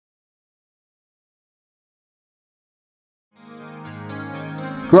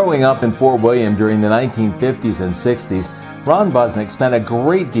Growing up in Fort William during the 1950s and 60s, Ron Busniuk spent a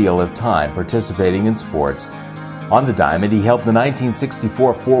great deal of time participating in sports. On the diamond, he helped the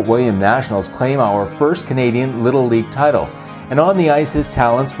 1964 Fort William Nationals claim our first Canadian Little League title. And on the ice, his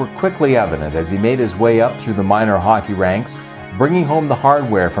talents were quickly evident as he made his way up through the minor hockey ranks, bringing home the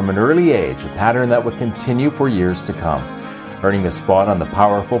hardware from an early age, a pattern that would continue for years to come. Earning a spot on the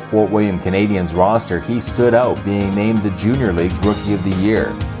powerful Fort William Canadiens roster, he stood out, being named the Junior League's Rookie of the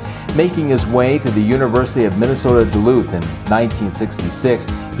Year. Making his way to the University of Minnesota-Duluth in 1966,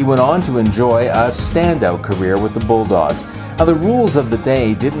 he went on to enjoy a standout career with the Bulldogs. Now, the rules of the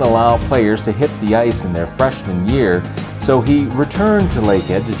day didn't allow players to hit the ice in their freshman year, so he returned to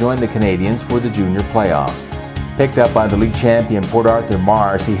Lakehead to join the Canadiens for the junior playoffs. Picked up by the league champion Port Arthur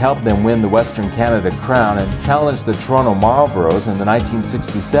Mars, he helped them win the Western Canada Crown and challenged the Toronto Marlboros in the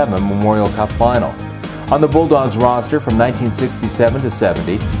 1967 Memorial Cup final. On the Bulldogs roster from 1967 to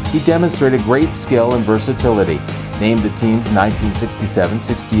 70, he demonstrated great skill and versatility. Named the team's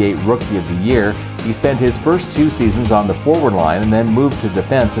 1967-68 Rookie of the Year, he spent his first 2 seasons on the forward line and then moved to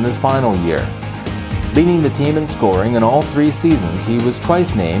defense in his final year. Leading the team in scoring in all 3 seasons, he was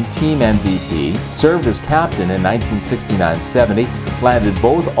twice named Team MVP, served as captain in 1969-70, landed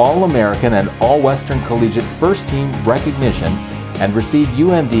both All-American and All-Western Collegiate First Team recognition, and received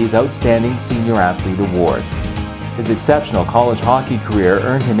UMD's Outstanding Senior Athlete Award. His exceptional college hockey career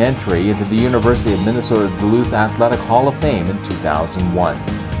earned him entry into the University of Minnesota-Duluth Athletic Hall of Fame in 2001.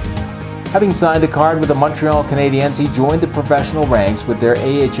 Having signed a card with the Montreal Canadiens, he joined the professional ranks with their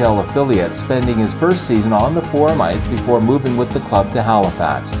AHL affiliate, spending his first season on the Forum ice before moving with the club to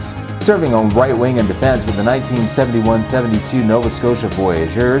Halifax. Serving on right wing and defense with the 1971-72 Nova Scotia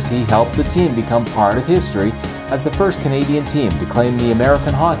Voyageurs, he helped the team become part of history as the first Canadian team to claim the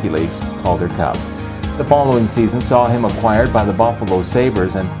American Hockey League's Calder Cup. The following season saw him acquired by the Buffalo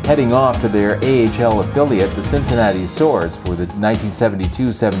Sabres and heading off to their AHL affiliate, the Cincinnati Swords, for the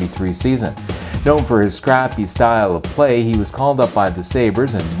 1972-73 season. Known for his scrappy style of play, he was called up by the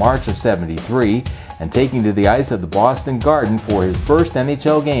Sabres in March of '73, and taking to the ice of the Boston Garden for his first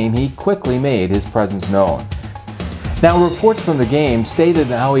NHL game, he quickly made his presence known. Now, reports from the game stated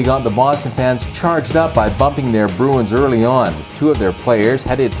how he got the Boston fans charged up by bumping their Bruins early on, with 2 of their players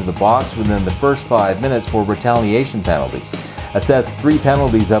headed to the box within the first 5 minutes for retaliation penalties. Assessed 3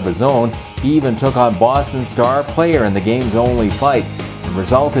 penalties of his own, he even took on Boston's star player in the game's only fight, and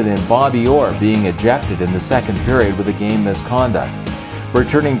resulted in Bobby Orr being ejected in the second period with a game misconduct.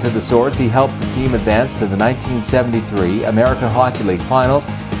 Returning to the Swords, he helped the team advance to the 1973 American Hockey League Finals,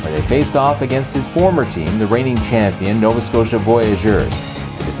 where they faced off against his former team, the reigning champion Nova Scotia Voyageurs.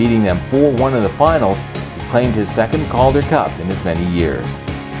 Defeating them 4-1 in the finals, he claimed his second Calder Cup in as many years.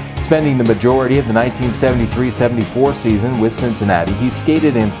 Spending the majority of the 1973-74 season with Cincinnati, he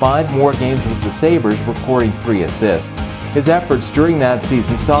skated in 5 more games with the Sabres, recording 3 assists. His efforts during that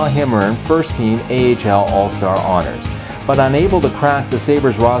season saw him earn first-team AHL All-Star honors. But unable to crack the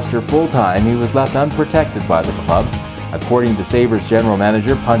Sabres roster full-time, he was left unprotected by the club. According to Sabres general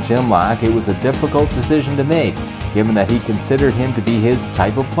manager Punch Imlach, it was a difficult decision to make, given that he considered him to be his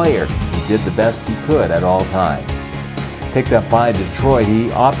type of player who did the best he could at all times. Picked up by Detroit,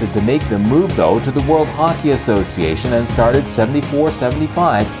 he opted to make the move, though, to the World Hockey Association and started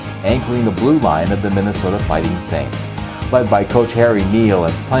 74-75, anchoring the blue line of the Minnesota Fighting Saints. Led by coach Harry Neal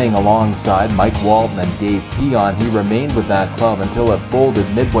and playing alongside Mike Walton and Dave Peon, he remained with that club until it folded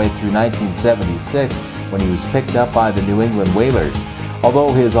midway through 1976, when he was picked up by the New England Whalers.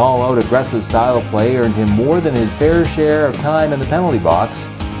 Although his all-out aggressive style of play earned him more than his fair share of time in the penalty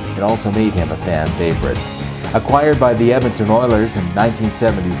box, it also made him a fan favorite. Acquired by the Edmonton Oilers in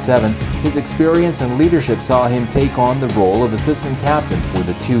 1977, his experience and leadership saw him take on the role of assistant captain for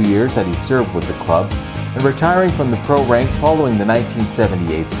the 2 years that he served with the club, and retiring from the pro ranks following the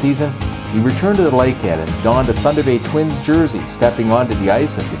 1978 season, he returned to the Lakehead and donned a Thunder Bay Twins jersey, stepping onto the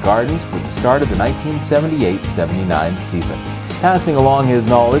ice at the Gardens for the start of the 1978-79 season. Passing along his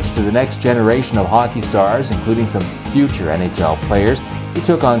knowledge to the next generation of hockey stars, including some future NHL players, he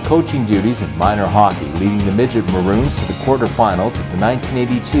took on coaching duties in minor hockey, leading the Midget Maroons to the quarterfinals of the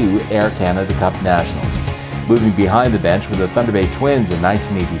 1982 Air Canada Cup Nationals. Moving behind the bench with the Thunder Bay Twins in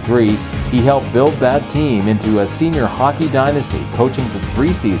 1983, he helped build that team into a senior hockey dynasty, coaching for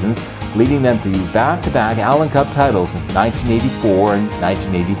 3 seasons, leading them to back-to-back Allen Cup titles in 1984 and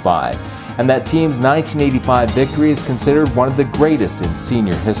 1985. And that team's 1985 victory is considered one of the greatest in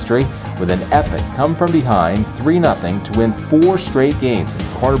senior history, with an epic come-from-behind 3-0 to win 4 straight games in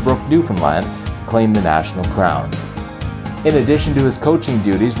Corner Brook, Newfoundland, to claim the national crown. In addition to his coaching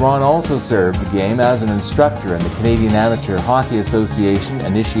duties, Ron also served the game as an instructor in the Canadian Amateur Hockey Association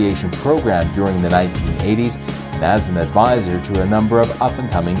Initiation Program during the 1980s and as an advisor to a number of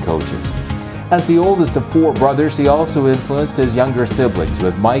up-and-coming coaches. As the oldest of 4 brothers, he also influenced his younger siblings,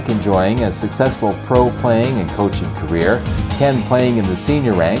 with Mike enjoying a successful pro playing and coaching career, Ken playing in the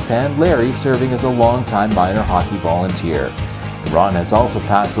senior ranks, and Larry serving as a longtime minor hockey volunteer. Ron has also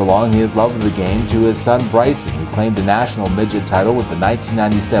passed along his love of the game to his son Bryson, who claimed a national midget title with the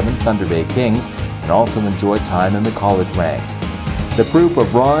 1997 Thunder Bay Kings and also enjoyed time in the college ranks. The proof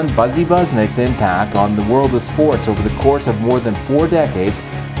of Ron "Buzzy" Busniuk's impact on the world of sports over the course of more than 4 decades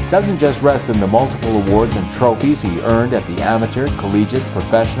doesn't just rest in the multiple awards and trophies he earned at the amateur, collegiate,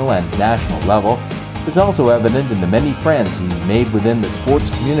 professional, and national level. It's also evident in the many friends he made within the sports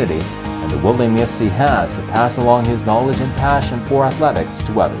community and the willingness he has to pass along his knowledge and passion for athletics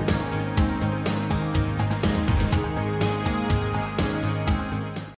to others.